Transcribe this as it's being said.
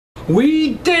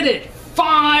We did it!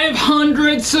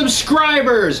 500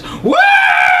 subscribers! Woo!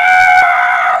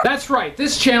 That's right,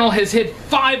 this channel has hit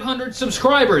 500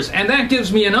 subscribers, and that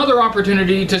gives me another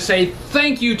opportunity to say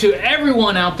thank you to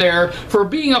everyone out there for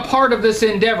being a part of this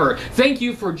endeavor. Thank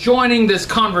you for joining this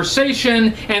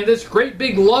conversation and this great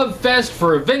big love fest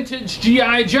for vintage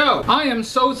G.I. Joe. I am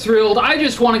so thrilled. I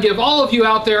just want to give all of you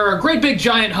out there a great big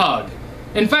giant hug.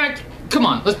 In fact, come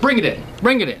on, let's bring it in.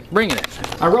 Bring it in. Bring it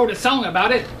in. I wrote a song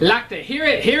about it. Like to hear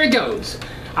it? Here it goes.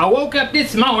 I woke up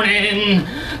this morning,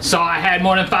 saw I had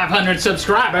more than 500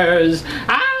 subscribers.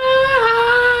 Ow.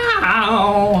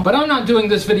 But I'm not doing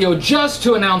this video just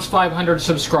to announce 500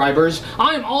 subscribers.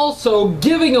 I'm also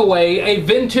giving away a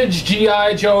vintage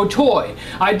G.I. Joe toy.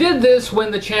 I did this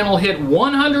when the channel hit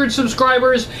 100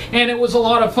 subscribers, and it was a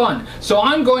lot of fun. So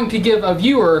I'm going to give a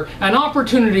viewer an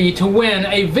opportunity to win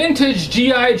a vintage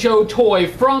G.I. Joe toy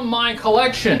from my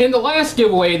collection. In the last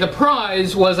giveaway, the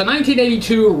prize was a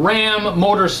 1982 Ram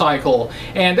motorcycle,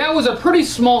 and that was a pretty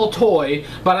small toy,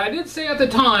 but I did say at the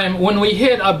time when we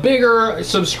hit a bigger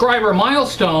subscriber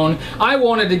milestone, I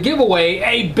wanted to give away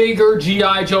a bigger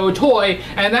G.I. Joe toy,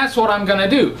 and that's what I'm gonna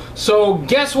do. So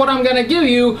guess what I'm gonna give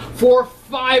you for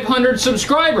 500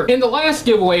 subscribers. In the last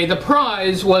giveaway, the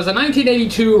prize was a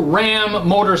 1982 Ram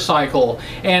motorcycle,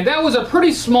 and that was a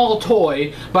pretty small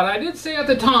toy, but I did say at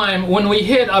the time when we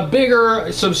hit a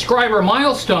bigger subscriber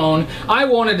milestone, I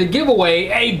wanted to give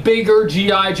away a bigger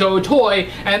G.I. Joe toy,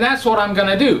 and that's what I'm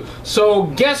gonna do. So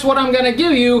guess what I'm gonna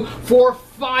give you for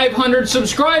 500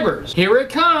 subscribers. Here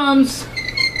it comes.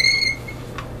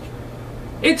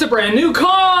 It's a brand new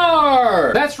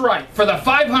car! That's right, for the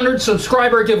 500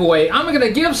 subscriber giveaway, I'm going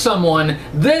to give someone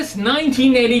this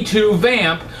 1982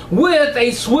 VAMP with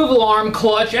a swivel arm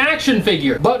clutch action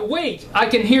figure. But wait, I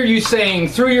can hear you saying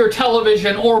through your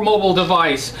television or mobile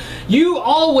device, you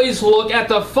always look at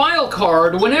the file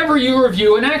card whenever you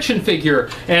review an action figure,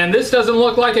 and this doesn't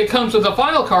look like it comes with a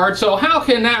file card, so how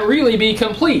can that really be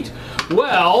complete?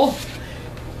 Well,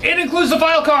 it includes the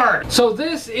file card! So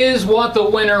this is what the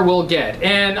winner will get,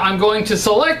 and I'm going to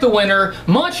select the winner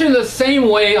much in the same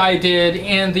way I did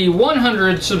in the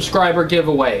 100 subscriber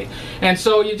giveaway. And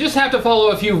so you just have to follow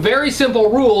a few very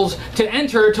simple rules to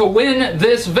enter to win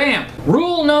this VAMP.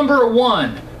 Rule number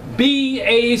 1. Be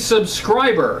a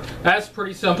subscriber. That's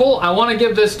pretty simple. I want to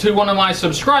give this to one of my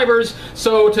subscribers,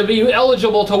 so to be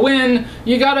eligible to win,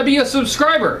 you gotta be a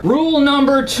subscriber. Rule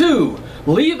number 2.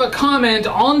 Leave a comment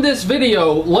on this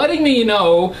video letting me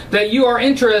know that you are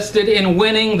interested in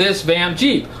winning this VAMP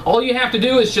Jeep. All you have to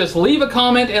do is just leave a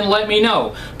comment and let me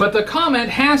know. But the comment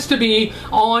has to be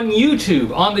on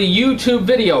YouTube, on the YouTube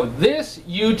video, this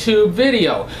YouTube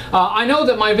video. I know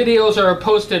that my videos are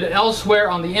posted elsewhere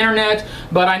on the internet,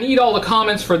 but I need all the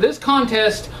comments for this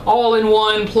contest all in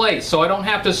one place, so I don't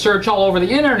have to search all over the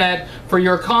internet for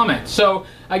your comment. So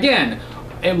again,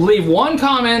 leave one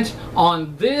comment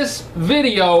on this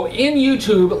video in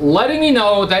YouTube letting me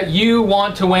know that you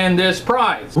want to win this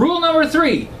prize. Rule number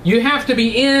 3, you have to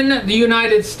be in the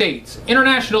United States.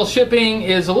 International shipping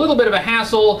is a little bit of a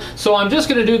hassle, so I'm just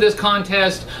going to do this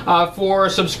contest for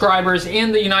subscribers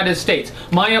in the United States.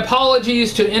 My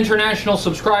apologies to international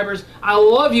subscribers. I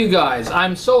love you guys.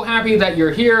 I'm so happy that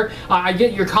you're here. I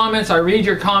get your comments, I read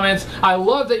your comments. I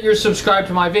love that you're subscribed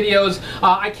to my videos.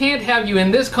 I can't have you in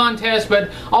this contest,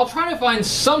 but I'll try to find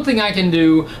something I can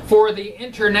do for the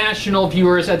international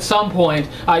viewers at some point.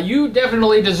 You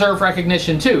definitely deserve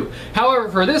recognition too. However,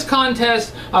 for this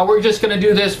contest, we're just going to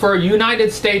do this for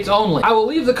United States only. I will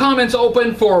leave the comments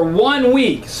open for 1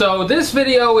 week. So this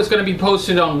video is going to be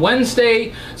posted on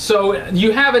Wednesday. So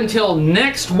you have until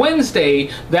next Wednesday,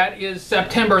 that is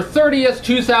September 30th,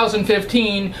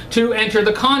 2015, to enter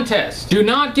the contest. Do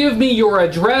not give me your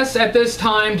address at this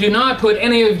time. Do not put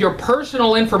any of your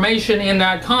personal information in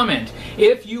that comment.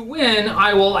 If you win,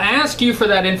 I will ask you for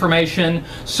that information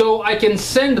so I can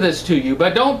send this to you,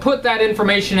 but don't put that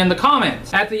information in the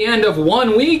comments. At the end of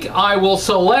 1 week, I will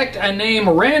select a name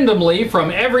randomly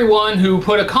from everyone who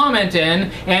put a comment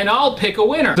in, and I'll pick a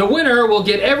winner. The winner will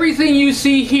get everything you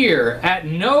see here at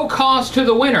no cost to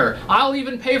the winner. I'll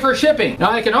even pay for shipping. Now,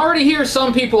 I can already hear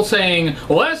some people saying,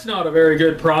 well, that's not a very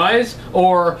good prize,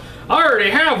 or I already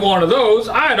have one of those,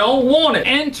 I don't want it.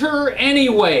 Enter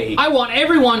anyway. I want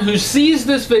everyone who sees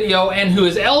this video and who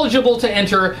is eligible to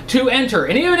enter.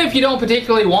 And even if you don't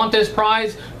particularly want this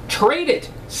prize, trade it,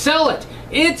 sell it,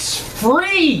 It's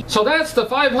free! So that's the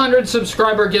 500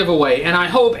 subscriber giveaway, and I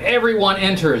hope everyone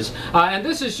enters. And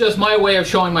this is just my way of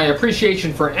showing my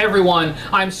appreciation for everyone.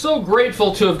 I'm so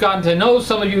grateful to have gotten to know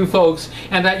some of you folks,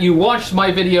 and that you watched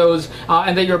my videos,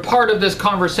 and that you're part of this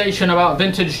conversation about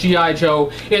vintage G.I.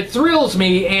 Joe. It thrills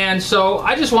me, and so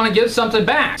I just want to give something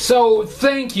back. So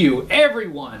thank you,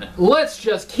 everyone. Let's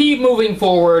just keep moving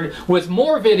forward with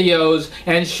more videos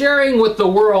and sharing with the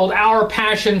world our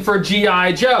passion for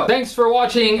G.I. Joe. Thanks for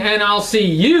watching, and I'll see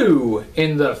you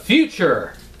in the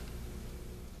future.